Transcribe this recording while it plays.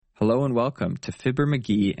Hello and welcome to Fibber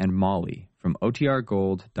McGee and Molly from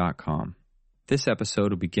OTRGold.com. This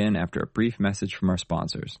episode will begin after a brief message from our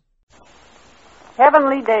sponsors.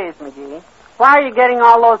 Heavenly days, McGee. Why are you getting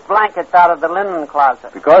all those blankets out of the linen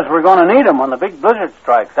closet? Because we're going to need them when the big blizzard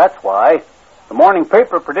strikes, that's why. The morning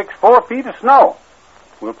paper predicts 4 feet of snow.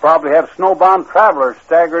 We'll probably have snowbound travelers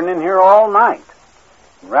staggering in here all night.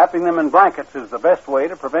 Wrapping them in blankets is the best way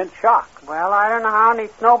to prevent shock. Well, I don't know how any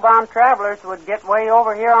snowbound travelers would get way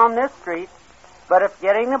over here on this street. But if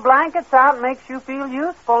getting the blankets out makes you feel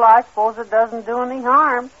useful, I suppose it doesn't do any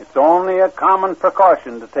harm. It's only a common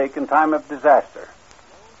precaution to take in time of disaster.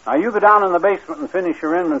 Now, you go down in the basement and finish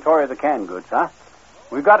your inventory of the canned goods, huh?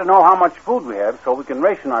 We've got to know how much food we have so we can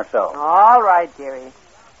ration ourselves. All right, dearie.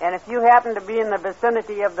 And if you happen to be in the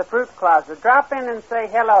vicinity of the fruit closet, drop in and say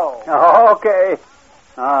hello. Okay.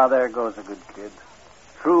 Ah, there goes a good kid.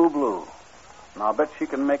 True blue. And I'll bet she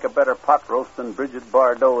can make a better pot roast than Bridget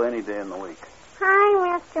Bardot any day in the week.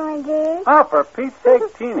 Hi, Mr. McGee. Oh, for Pete's sake,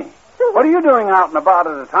 Teeny. What are you doing out and about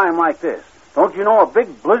at a time like this? Don't you know a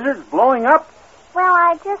big blizzard's blowing up? Well,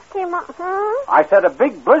 I just came up... I said a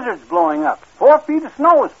big blizzard's blowing up. 4 feet of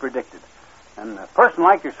snow is predicted. And a person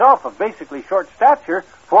like yourself of basically short stature,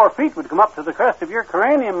 4 feet would come up to the crest of your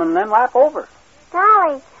cranium and then lap over.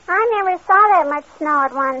 Golly, I never saw that much snow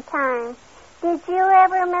at one time. Did you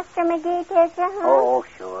ever, Mr. McGee, did you? Oh,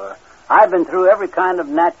 sure. I've been through every kind of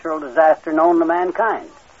natural disaster known to mankind.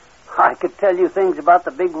 I could tell you things about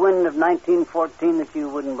the big wind of 1914 that you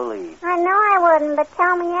wouldn't believe. I know I wouldn't, but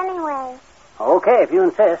tell me anyway. Okay, if you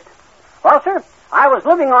insist. Well, sir, I was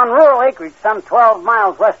living on rural acreage some 12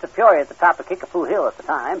 miles west of Peoria at the top of Kickapoo Hill at the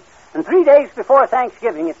time, and 3 days before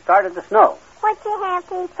Thanksgiving it started to snow. What'd you have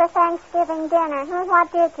to eat for Thanksgiving dinner?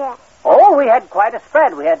 What did you? Oh, we had quite a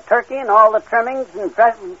spread. We had turkey and all the trimmings and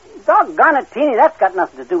doggone it, Teeny, that's got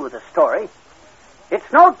nothing to do with the story. It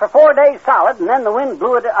snowed for 4 days solid, and then the wind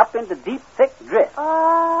blew it up into deep, thick drift.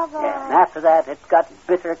 Oh, boy. Yeah, and after that, it got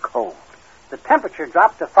bitter cold. The temperature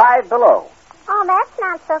dropped to 5 below. Oh, that's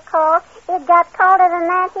not so cold. It got colder than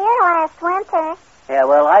that here last winter. Yeah,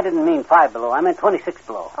 well, I didn't mean 5 below. I meant 26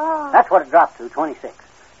 below. Oh. That's what it dropped to, 26.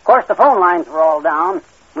 Of course, the phone lines were all down.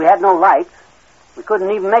 We had no lights. We couldn't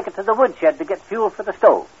even make it to the woodshed to get fuel for the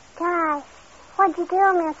stove. Gosh, what'd you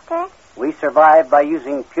do, mister? We survived by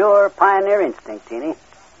using pure pioneer instinct, Teeny.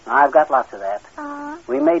 I've got lots of that.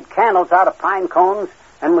 We made candles out of pine cones,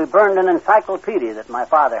 and we burned an encyclopedia that my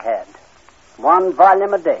father had. 1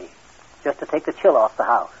 volume a day, just to take the chill off the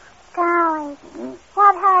house. Golly,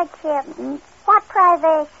 what hardship, what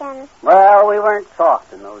privation. Well, we weren't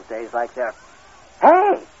soft in those days like that.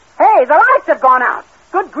 Hey, the lights have gone out.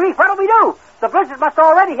 Good grief, what'll we do? The blizzard must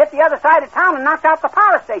already hit the other side of town and knocked out the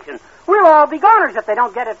power station. We'll all be goners if they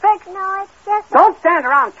don't get it fixed. No, it's just... Don't stand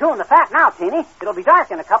around chewing the fat now, Teeny. It'll be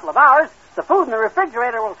dark in a couple of hours. The food in the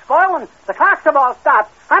refrigerator will spoil, and the clocks have all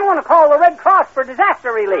stopped. I'm going to call the Red Cross for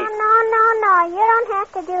disaster relief. No. You don't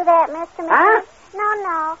have to do that, Mr. McGee. Huh?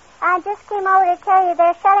 No. I just came over to tell you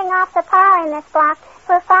they're shutting off the power in this block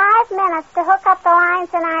for 5 minutes to hook up the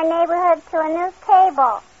lines in our neighborhood to a new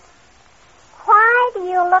cable. Why do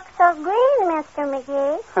you look so green, Mr.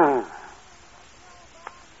 McGee?